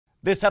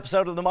This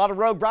episode of The Modern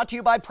Rogue brought to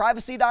you by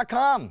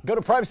Privacy.com. Go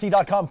to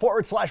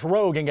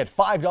privacy.com/rogue and get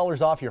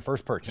 $5 off your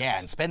first purchase. Yeah,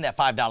 and spend that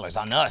 $5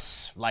 on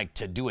us, like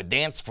to do a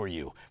dance for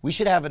you. We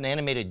should have an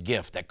animated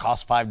GIF that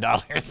costs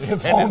 $5.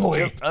 And it's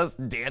just us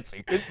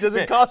dancing. Does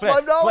it cost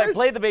 $5?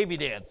 Play the baby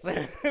dance.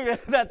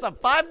 That's a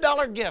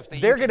 $5 gift that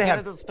They're you can gonna get have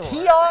at the store.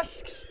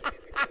 kiosks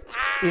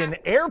in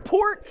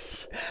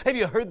airports. Have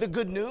you heard the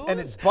good news? And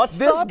it's bus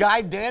This stops?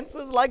 guy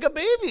dances like a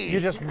baby. You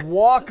just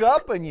walk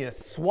up and you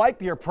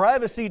swipe your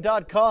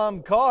privacy.com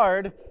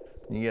card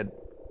and you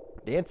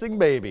get dancing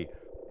baby.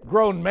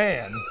 Grown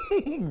man.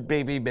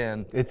 Baby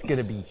Ben. It's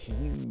gonna be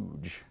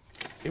huge.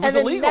 It was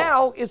illegal.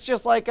 Now it's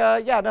just like,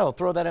 yeah, no,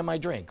 throw that in my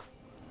drink.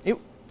 Go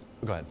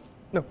ahead.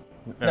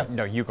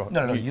 No, you go.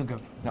 No, you go.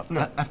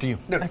 No, after you.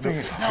 After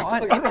you.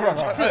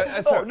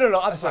 No,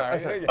 I'm sorry.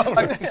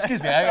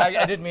 Excuse me,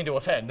 I didn't mean to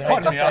offend.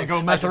 Pardon me, I'll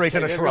go macerate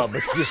in a shrub.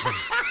 Excuse me.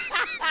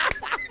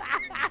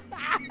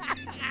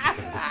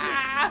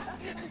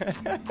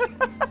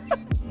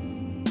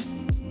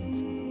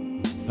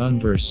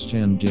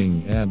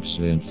 Understanding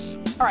Absinthe.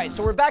 All right,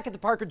 so we're back at the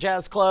Parker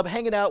Jazz Club,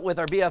 hanging out with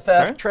our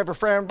BFF, Okay. Trevor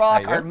Fehrenbach,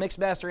 Hi our there.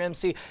 Mixmaster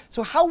MC.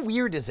 So how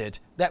weird is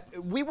it that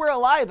we were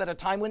alive at a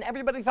time when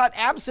everybody thought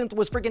absinthe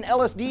was freaking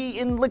LSD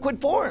in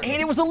liquid form?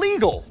 And it was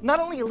illegal.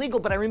 Not only illegal,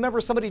 but I remember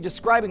somebody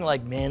describing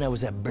like, man, I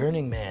was at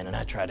Burning Man and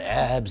I tried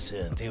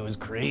absinthe. It was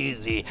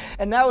crazy.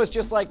 And now it's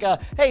just like,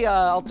 hey,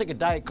 I'll take a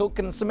Diet Coke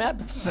and some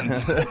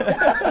absinthe.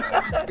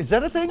 Is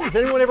that a thing? Has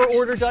anyone ever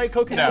ordered Diet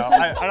Coke? No.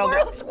 That's the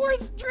world's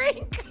worst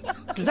drink.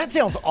 Because that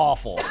sounds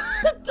awful.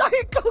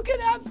 Diet Coke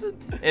and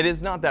absinthe. It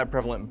is not that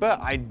prevalent,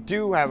 but I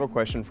do have a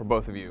question for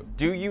both of you.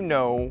 Do you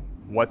know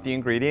what the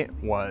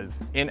ingredient was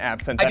in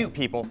absinthe I that do.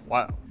 people,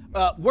 wow.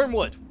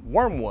 Wormwood.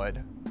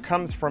 Wormwood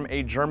comes from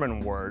a German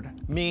word.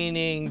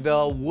 Meaning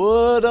the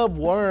wood of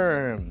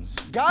worms.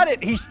 Got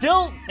it. He's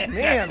still,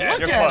 man, look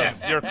You're at close,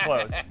 him. you're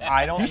close.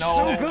 I don't He's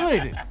know. so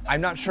good.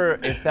 I'm not sure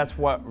if that's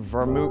what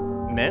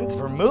vermouth meant.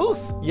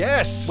 Vermouth?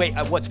 Yes. Wait,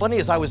 what's funny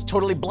is I was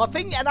totally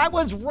bluffing and I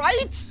was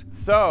right.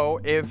 So,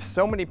 if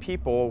so many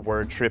people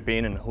were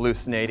tripping and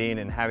hallucinating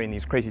and having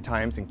these crazy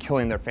times and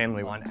killing their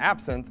family on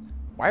absinthe,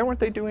 why weren't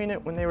they doing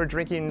it when they were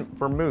drinking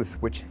vermouth,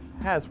 which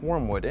has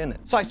wormwood in it?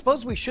 So I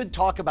suppose we should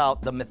talk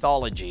about the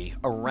mythology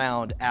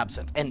around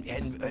absinthe.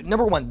 And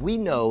number one, we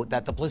know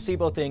that the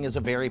placebo thing is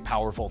a very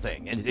powerful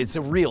thing, and it's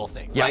a real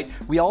thing, right?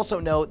 We also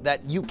know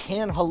that you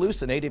can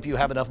hallucinate if you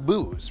have enough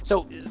booze.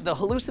 So the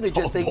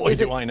hallucinogen thing boy,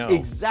 isn't do I know.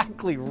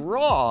 exactly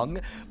wrong,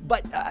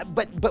 but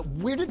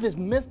where did this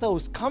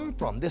mythos come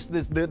from?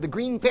 The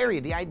green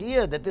fairy, the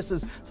idea that this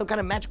is some kind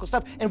of magical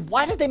stuff, and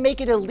why did they make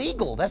it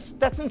illegal?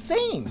 That's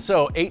insane.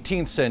 So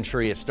 18th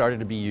century, it started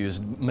to be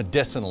used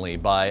medicinally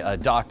by a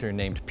doctor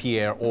named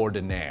Pierre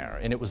Ordinaire,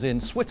 and it was in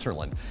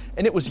Switzerland.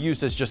 And it was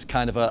used as just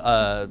kind of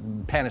a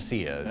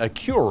panacea, a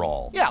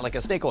cure-all. Yeah, like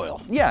a snake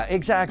oil. Yeah,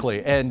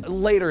 exactly. And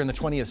later in the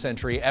 20th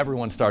century,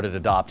 everyone started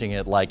adopting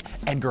it, like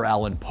Edgar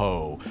Allan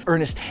Poe,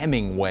 Ernest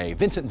Hemingway,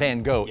 Vincent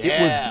van Gogh. Yeah.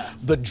 It was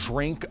the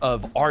drink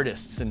of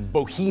artists and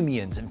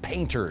bohemians and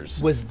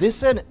painters. Was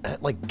this an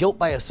like guilt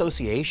by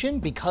association?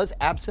 Because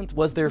absinthe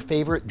was their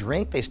favorite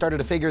drink, they started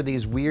to figure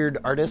these weird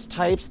artist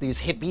types,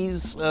 these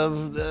hippies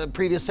of the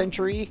previous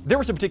century? There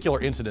was a particular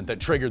incident that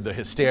triggered the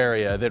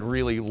hysteria that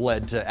really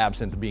led to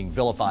absinthe being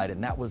vilified,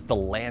 and that was the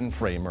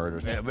Lanfray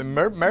murders.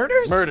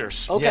 Murders?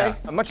 Murders. Okay.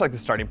 Yeah. Much like the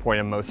starting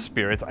point of most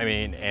spirits,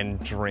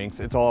 and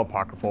drinks, it's all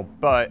apocryphal,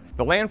 but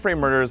the Lanfray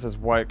murders is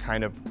what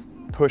kind of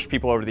pushed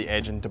people over the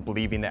edge into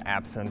believing that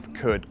absinthe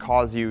could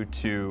cause you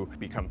to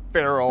become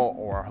feral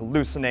or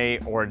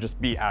hallucinate or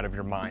just be out of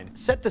your mind.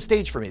 Set the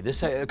stage for me.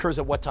 This occurs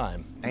at what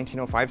time?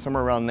 1905,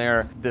 somewhere around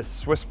there, this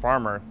Swiss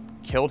farmer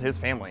killed his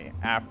family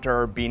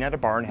after being at a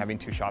bar and having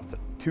two shots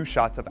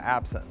of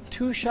absinthe.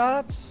 2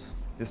 shots?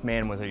 This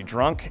man was a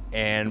drunk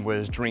and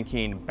was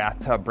drinking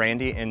bathtub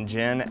brandy and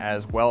gin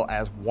as well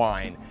as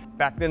wine.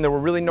 Back then, there were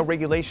really no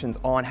regulations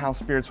on how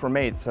spirits were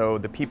made, so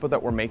the people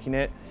that were making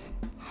it,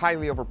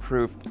 highly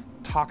overproofed,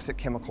 toxic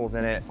chemicals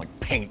in it. Like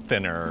paint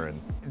thinner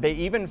and They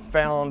even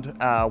found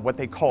what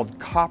they called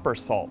copper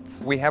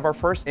salts. We have our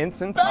first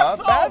instance Bath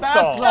of bath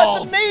salts.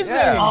 salts. That's amazing.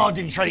 Yeah. oh,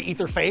 did he try to eat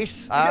their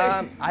face?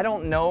 I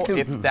don't know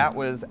if that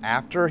was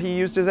after he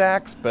used his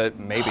axe, but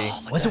maybe.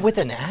 Was it with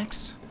an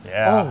axe?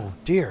 Yeah. Oh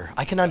dear,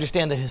 I can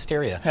understand the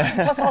hysteria.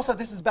 Plus also,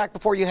 this is back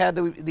before you had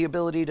the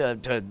ability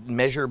to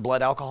measure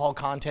blood alcohol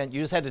content.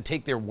 You just had to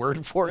take their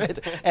word for it.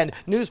 And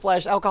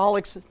newsflash,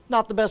 alcoholics,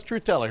 not the best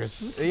truth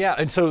tellers. Yeah,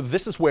 and so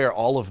this is where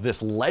all of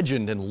this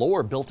legend and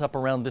lore built up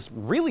around this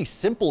really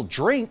simple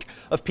drink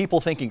of people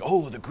thinking,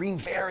 oh, the green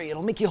fairy,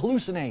 it'll make you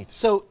hallucinate.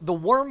 So the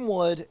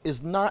wormwood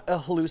is not a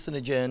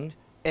hallucinogen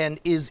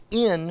and is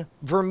in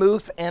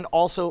vermouth and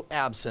also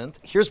absinthe.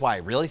 Here's why I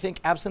really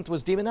think absinthe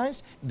was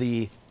demonized.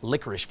 The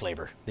licorice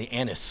flavor, the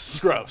anise.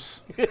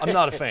 Gross. I'm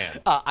not a fan.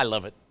 I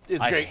love it.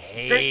 It's I great.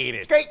 hate it.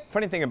 It's great.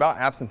 Funny thing about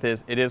absinthe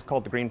is it is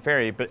called the green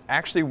fairy, but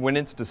actually when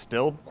it's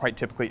distilled, quite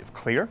typically it's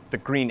clear. The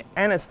green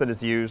anise that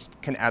is used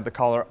can add the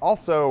color.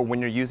 Also, when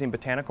you're using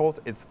botanicals,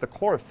 it's the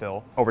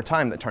chlorophyll over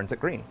time that turns it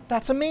green.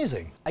 That's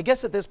amazing. I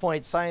guess at this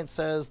point, science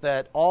says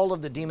that all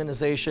of the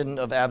demonization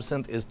of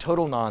absinthe is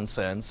total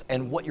nonsense,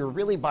 and what you're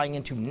really buying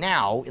into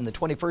now in the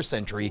 21st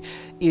century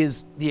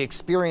is the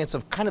experience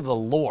of kind of the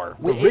lore.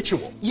 The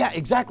ritual. Yeah,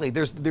 exactly.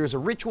 There's a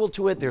ritual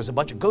to it. There's a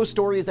bunch of ghost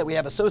stories that we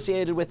have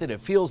associated with it.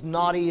 It feels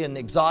naughty and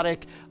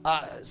exotic.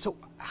 So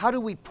how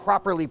do we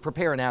properly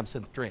prepare an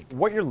absinthe drink?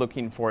 What you're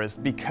looking for is,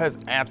 because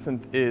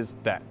absinthe is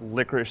that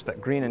licorice, that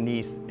green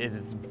anise, it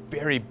is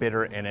very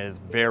bitter and it is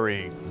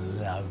very...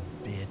 Love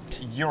it.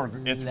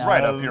 It's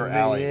right up your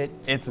alley. it.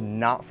 It's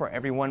not for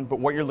everyone, but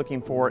what you're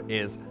looking for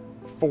is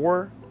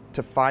 4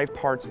 to 5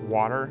 parts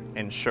water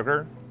and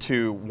sugar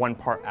to 1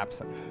 part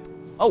absinthe.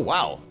 Oh,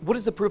 wow. What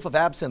is the proof of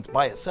absinthe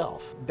by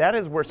itself? That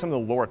is where some of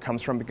the lore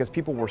comes from, because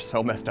people were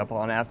so messed up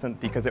on absinthe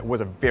because it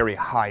was a very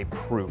high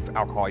proof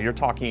alcohol. You're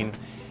talking,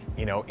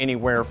 you know,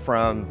 anywhere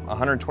from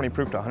 120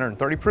 proof to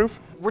 130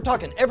 proof. We're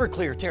talking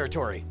Everclear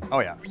territory. Oh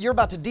yeah. You're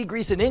about to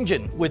degrease an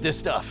engine with this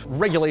stuff.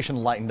 Regulation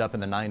lightened up in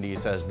the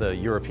 90s as the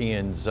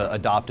Europeans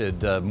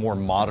adopted more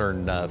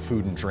modern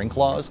food and drink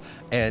laws.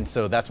 And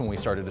so that's when we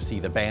started to see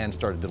the ban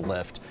started to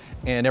lift.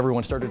 And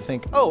everyone started to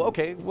think, oh,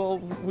 okay, well,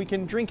 we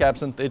can drink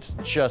absinthe. It's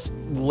just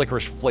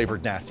licorice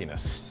flavored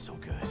nastiness. So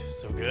good,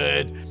 so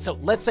good. So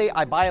let's say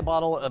I buy a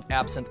bottle of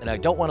absinthe and I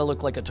don't want to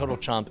look like a total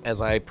chump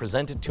as I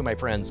present it to my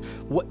friends.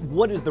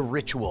 What is the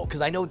ritual? Because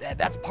I know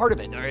that's part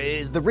of it.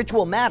 The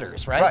ritual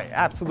matters, right? Right,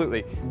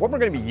 absolutely. What we're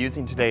going to be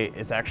using today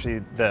is actually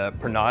the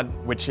Pernod,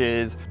 which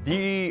is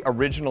the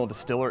original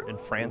distiller in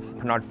France,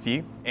 Pernod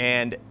Fee,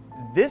 and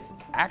this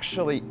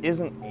actually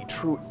isn't a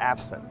true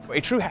absinthe. A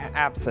true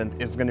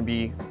absinthe is going to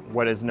be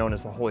what is known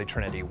as the Holy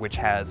Trinity, which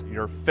has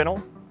your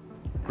fennel,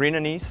 green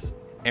anise,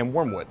 and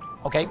wormwood.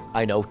 Okay,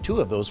 I know 2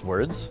 of those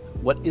words.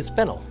 What is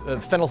fennel?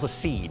 Fennel's a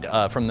seed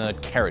from the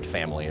carrot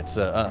family. It's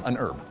an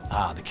herb.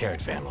 Ah, the carrot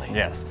family.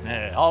 Yes.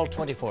 All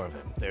 24 of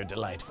them. They're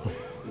delightful.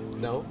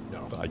 No?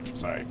 I'm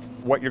sorry.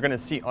 What you're going to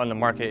see on the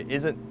market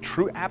isn't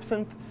true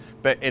absinthe,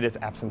 but it is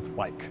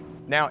absinthe-like.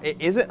 Now, it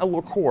isn't a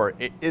liqueur,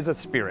 it is a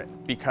spirit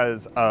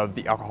because of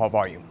the alcohol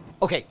volume.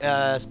 Okay,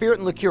 spirit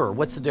and liqueur,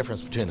 what's the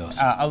difference between those?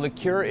 A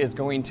liqueur is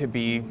going to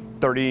be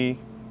 30%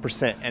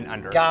 and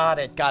under. Got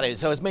it.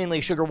 So it's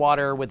mainly sugar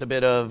water with a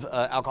bit of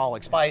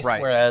alcoholic spice,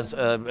 Right. whereas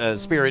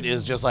spirit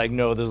is just like,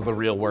 no, this is the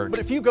real word. But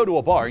if you go to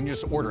a bar and you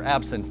just order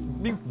absinthe,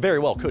 you very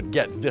well could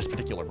get this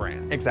particular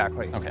brand.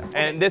 Exactly. Okay.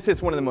 And this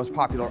is one of the most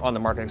popular on the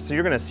market, so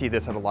you're going to see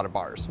this at a lot of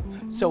bars.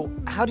 So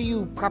how do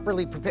you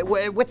properly prepare?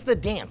 What's the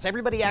dance?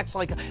 Everybody acts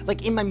like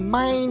in my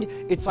mind,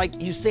 it's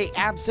like you say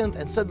absinthe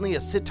and suddenly a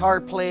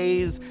sitar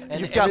plays. And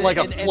You've got like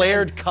a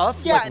flared cuff,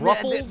 yeah, like and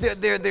ruffles.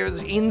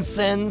 there's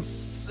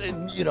incense,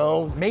 and, you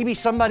know. Maybe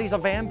somebody's a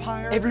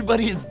vampire.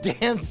 Everybody is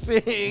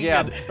dancing.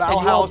 Yeah, and you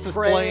Bauhaus all is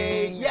pray.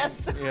 playing.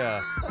 Yes.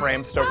 Yeah.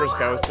 Bram Stoker's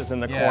ghost is in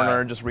the Yeah.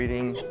 corner just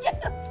reading.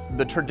 Yes.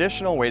 The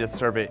traditional way to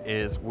serve it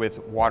is with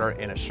water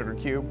and a sugar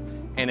cube,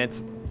 and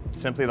it's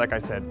simply, like I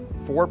said,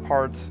 4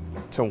 parts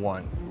to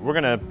 1. We're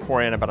gonna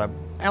pour in about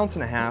 1.5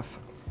 ounces.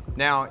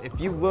 Now, if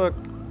you look,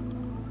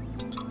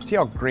 see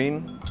how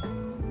green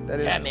that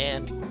is? Yeah,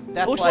 man.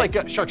 That's Looks like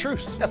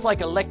chartreuse. that's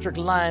like electric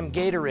lime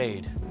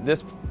Gatorade.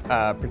 This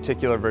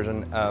particular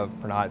version of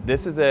Pernod,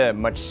 this is a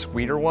much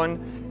sweeter one.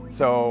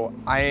 So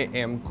I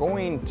am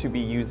going to be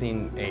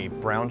using a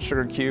brown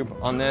sugar cube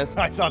on this.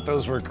 I thought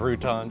those were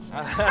croutons.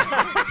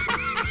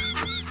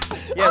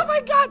 Oh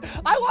my God!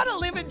 I want to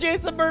live at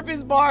Jason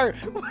Murphy's bar,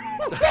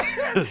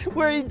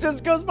 where he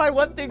just goes by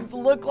what things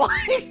look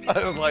like.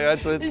 I was like,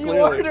 it's You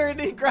clearly. order and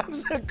he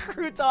grabs a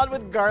crouton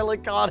with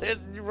garlic on it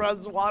and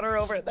runs water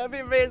over it. That'd be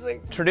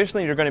amazing.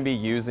 Traditionally, you're going to be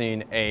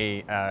using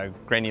a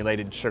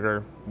granulated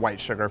sugar, white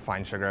sugar,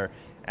 fine sugar,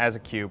 as a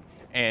cube.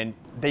 And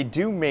they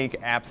do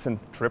make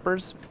absinthe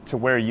drippers to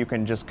where you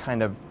can just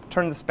kind of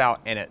turn the spout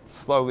and it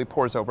slowly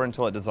pours over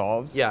until it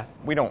dissolves. Yeah.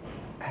 We don't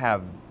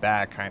have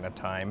that kind of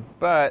time,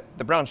 but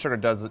the brown sugar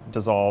does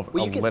dissolve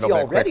Well, a you can little see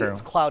bit already quicker.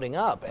 it's clouding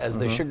up as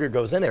the sugar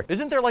goes in there.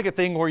 Isn't there like a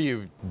thing where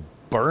you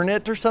burn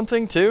it or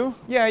something too?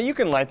 Yeah, you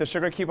can light the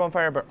sugar cube on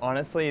fire, but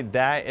honestly,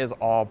 that is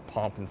all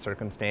pomp and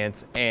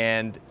circumstance.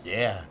 And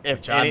Yeah, if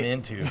which I'm any-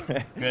 into.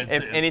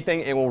 if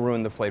anything, it will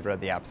ruin the flavor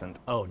of the absinthe.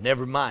 Oh,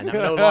 never mind. I'm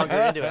no longer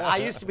into it. I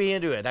used to be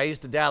into it. I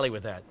used to dally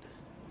with that.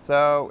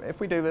 So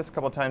if we do this a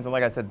couple times, and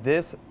like I said,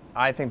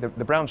 I think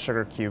the brown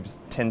sugar cubes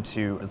tend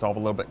to dissolve a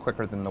little bit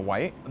quicker than the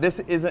white. This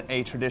isn't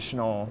a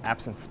traditional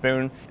absinthe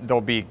spoon. They'll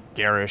be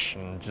garish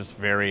and just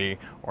very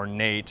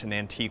ornate and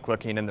antique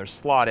looking, and they're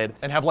slotted.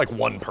 And have like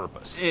one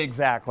purpose.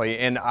 Exactly,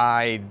 and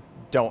I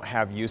don't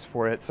have use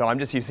for it, so I'm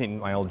just using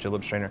my old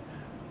julep strainer.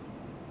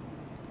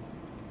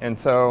 And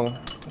so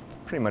it's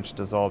pretty much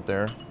dissolved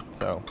there,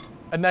 so.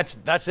 And that's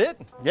it?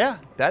 Yeah,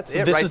 that's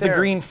So it this right is there. the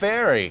green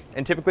fairy.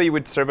 And typically you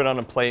would serve it on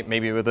a plate,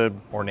 maybe with a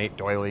ornate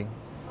doily.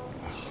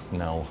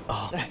 No.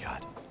 Oh my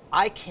God.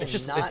 I cannot. It's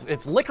just,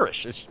 it's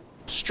licorice. It's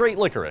straight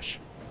licorice.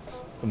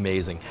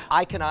 Amazing.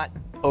 I cannot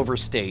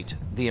overstate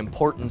the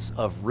importance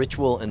of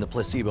ritual and the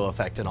placebo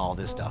effect and all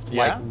this stuff.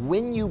 Yeah? Like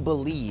when you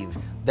believe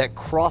that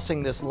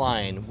crossing this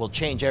line will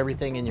change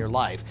everything in your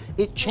life,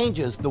 it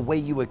changes the way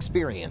you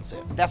experience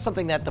it. That's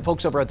something that the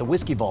folks over at the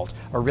Whiskey Vault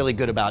are really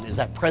good about, is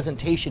that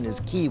presentation is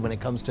key when it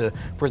comes to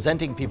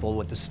presenting people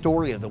with the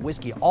story of the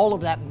whiskey. All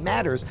of that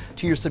matters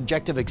to your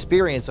subjective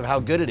experience of how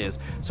good it is.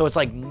 So it's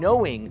like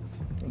knowing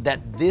that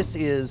this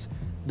is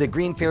the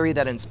green fairy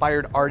that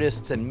inspired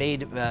artists and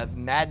made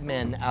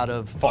madmen out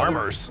of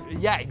Farmers.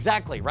 Yeah,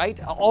 exactly, right?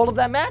 All of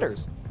that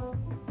matters.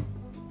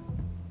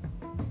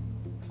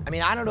 I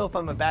mean, I don't know if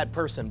I'm a bad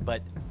person,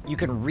 but you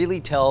can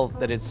really tell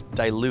that it's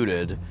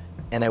diluted,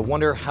 and I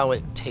wonder how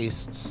it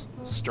tastes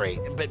straight.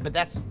 But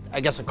that's, I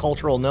guess, a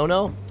cultural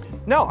no-no?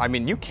 No, I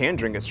mean, you can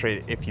drink it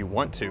straight if you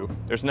want to.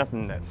 There's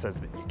nothing that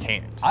says that you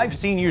can't. I've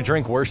seen you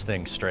drink worse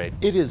things straight.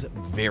 It is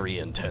very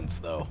intense,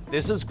 though.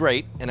 This is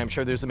great, and I'm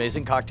sure there's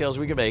amazing cocktails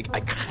we can make. I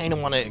kind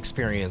of want to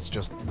experience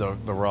just the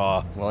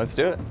raw. Well, let's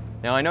do it.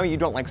 Now, I know you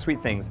don't like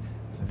sweet things.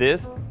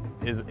 This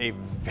is a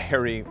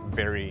very,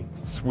 very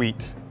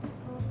sweet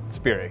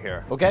spirit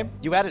here. Okay,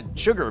 you added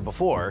sugar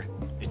before.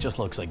 It just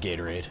looks like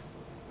Gatorade.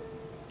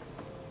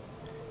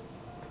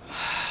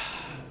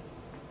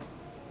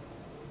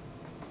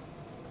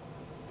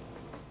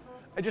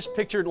 I just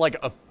pictured like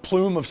a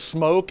plume of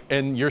smoke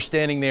and you're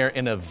standing there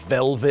in a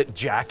velvet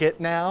jacket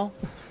now.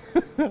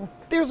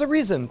 There's a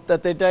reason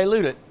that they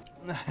dilute it.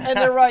 And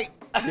they're right.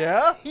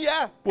 Yeah?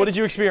 Yeah. What did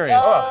you experience?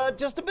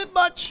 Just a bit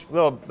much.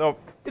 Little,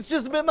 It's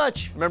just a bit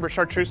much. remember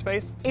chartreuse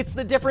face? It's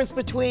the difference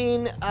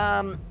between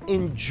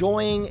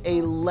enjoying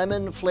a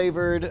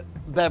lemon-flavored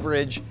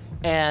beverage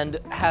and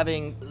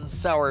having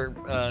sour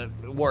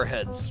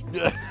warheads.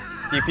 Do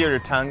you feel your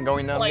tongue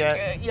going numb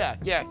yet? Yeah.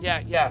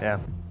 Yeah.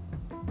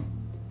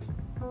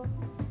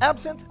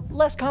 Absinthe,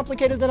 less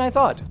complicated than I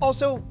thought.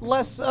 Also,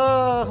 less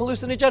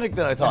hallucinogenic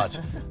than I thought.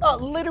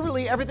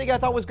 Literally everything I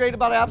thought was great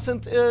about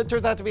absinthe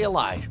turns out to be a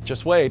lie.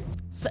 Just wait.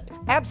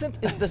 Absinthe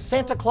is the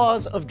Santa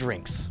Claus of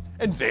drinks.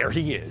 And there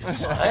he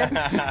is.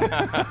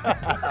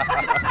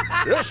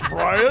 Yes,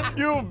 Brian,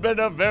 you've been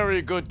a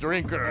very good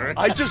drinker.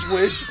 I just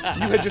wish you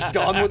had just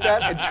gone with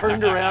that and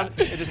turned around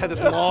and just had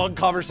this long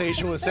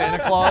conversation with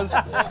Santa Claus.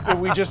 And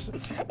we just,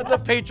 That's a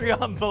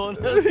Patreon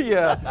bonus.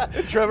 yeah.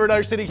 Trevor and I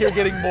are sitting here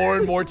getting more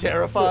and more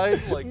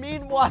terrified. Like,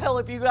 Meanwhile,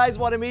 if you guys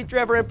want to meet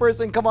Trevor in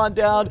person, come on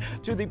down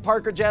to the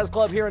Parker Jazz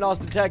Club here in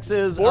Austin,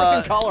 Texas. Fourth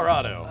in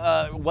Colorado.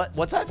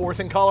 What's that? Fourth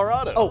in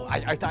Colorado. Oh,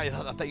 I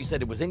thought you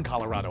said it was in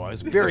Colorado. I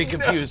was very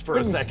confused for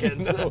a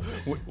second. No.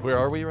 Where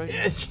are we right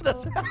now?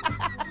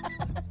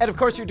 And of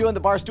course, you're doing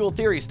the Barstool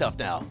Theory stuff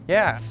now.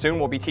 Yeah, soon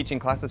we'll be teaching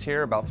classes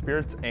here about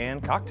spirits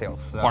and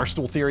cocktails. So.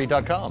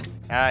 Barstooltheory.com.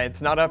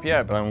 It's not up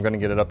yet, but I'm gonna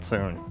get it up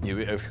soon.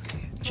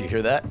 Did you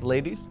hear that,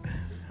 ladies?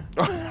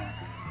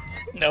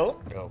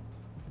 No? No.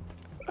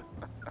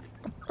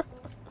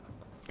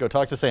 Go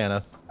talk to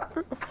Santa.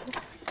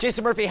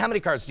 Jason Murphy, how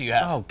many cards do you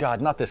have? Oh God,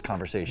 not this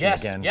conversation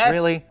again. Yes.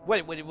 Really?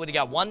 Wait, what do you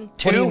got? One?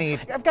 Two? What do you need?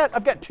 I've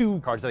got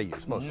 2 cards that I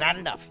use most. Not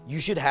enough. You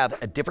should have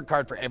a different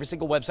card for every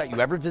single website you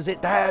ever visit.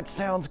 That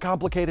sounds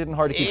complicated and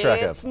hard to keep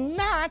track of. It's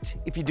not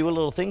if you do a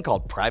little thing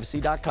called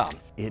privacy.com.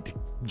 It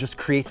just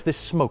creates this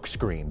smoke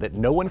screen that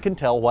no one can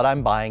tell what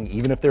I'm buying,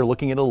 even if they're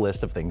looking at a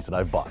list of things that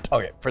I've bought.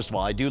 Okay, first of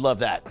all, I do love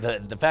that.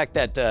 The fact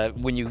that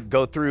when you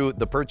go through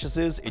the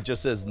purchases, it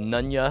just says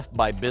Nunya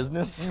by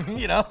business,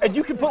 you know? And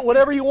you can put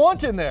whatever you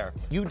want in there.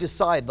 You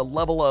decide the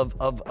level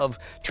of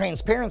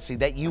transparency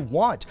that you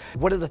want.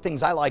 One of the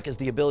things I like is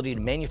the ability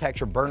to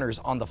manufacture burners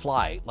on the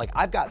fly. Like,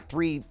 I've got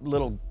 3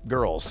 little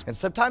girls, and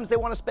sometimes they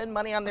want to spend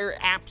money on their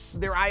apps,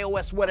 their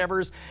iOS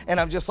whatevers, and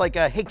I'm just like,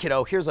 hey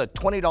kiddo, here's a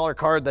 $20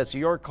 card that's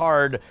your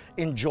card,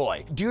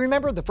 enjoy. Do you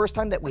remember the first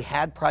time that we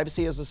had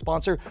privacy as a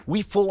sponsor?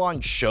 We full on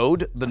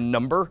showed the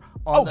number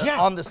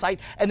on the site,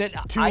 and then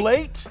Too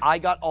late? I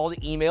got all the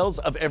emails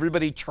of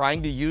everybody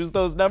trying to use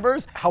those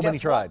numbers. How many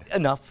tried?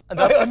 Enough.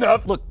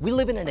 Look, we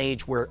live in an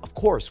age where, of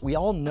course, we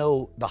all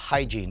know the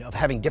hygiene of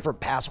having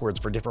different passwords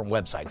for different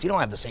websites. You don't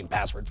have the same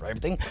password for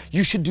everything.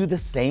 You should do the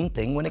same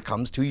thing when it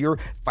comes to your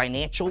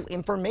financial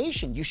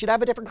information. You should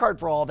have a different card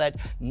for all that.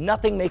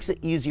 Nothing makes it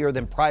easier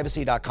than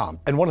privacy.com.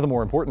 And one of the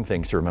more important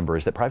things to remember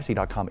is that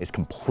privacy.com is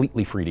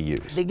completely free to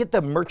use. They get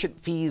the merchant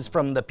fees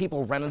from the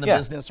people running the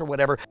business or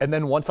whatever. And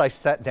then once I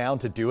sat down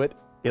to do it,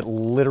 it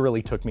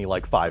literally took me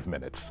like 5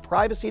 minutes.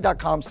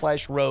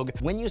 Privacy.com/rogue.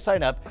 When you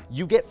sign up,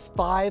 you get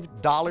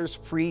 $5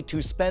 free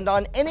to spend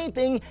on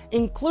anything,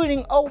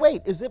 including, oh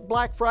wait, is it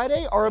Black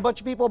Friday? Are a bunch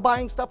of people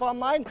buying stuff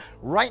online?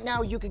 Right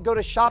now, you can go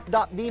to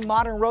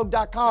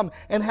shop.themodernrogue.com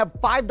and have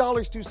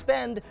 $5 to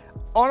spend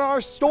on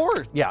our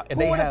store. Yeah, and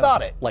Who they would have have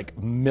thought it? like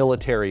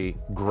military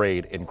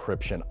grade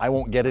encryption. I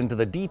won't get into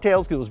the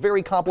details because it was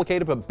very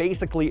complicated, but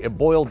basically it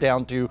boiled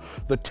down to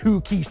the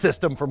 2-key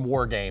system from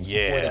war games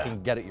before they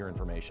can get at your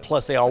information.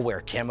 Plus, they all wear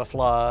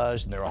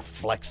camouflage and they're all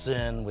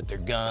flexing with their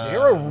guns.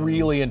 They're a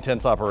really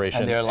intense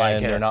operation, And they're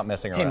like, they're not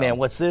messing around. Hey man,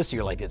 what's this?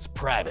 You're like, it's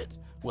private.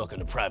 Welcome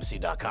to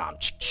privacy.com.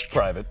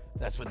 Private.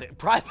 That's what they,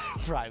 private.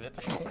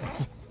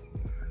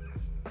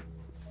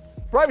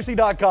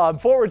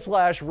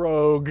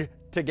 Privacy.com/rogue.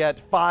 to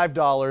get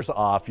 $5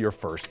 off your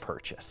first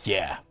purchase.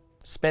 Yeah.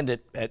 Spend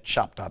it at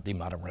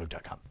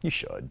shop.themodernroad.com. You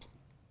should.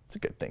 It's a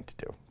good thing to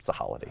do. It's the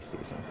holiday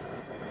season.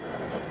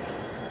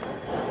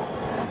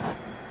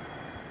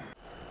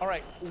 All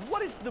right,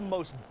 what is the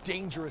most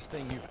dangerous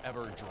thing you've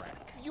ever drank?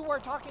 You are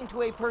talking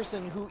to a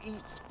person who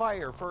eats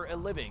fire for a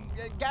living.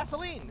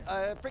 Gasoline,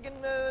 friggin'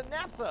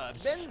 naphtha,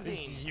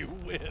 benzene. You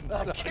win.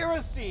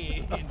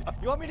 Kerosene.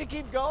 You want me to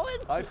keep going?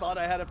 I thought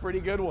I had a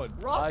pretty good one.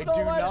 Rosno I do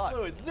lighter not.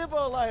 fluid,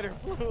 Zippo lighter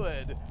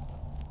fluid.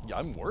 Yeah,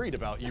 I'm worried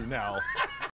about you now.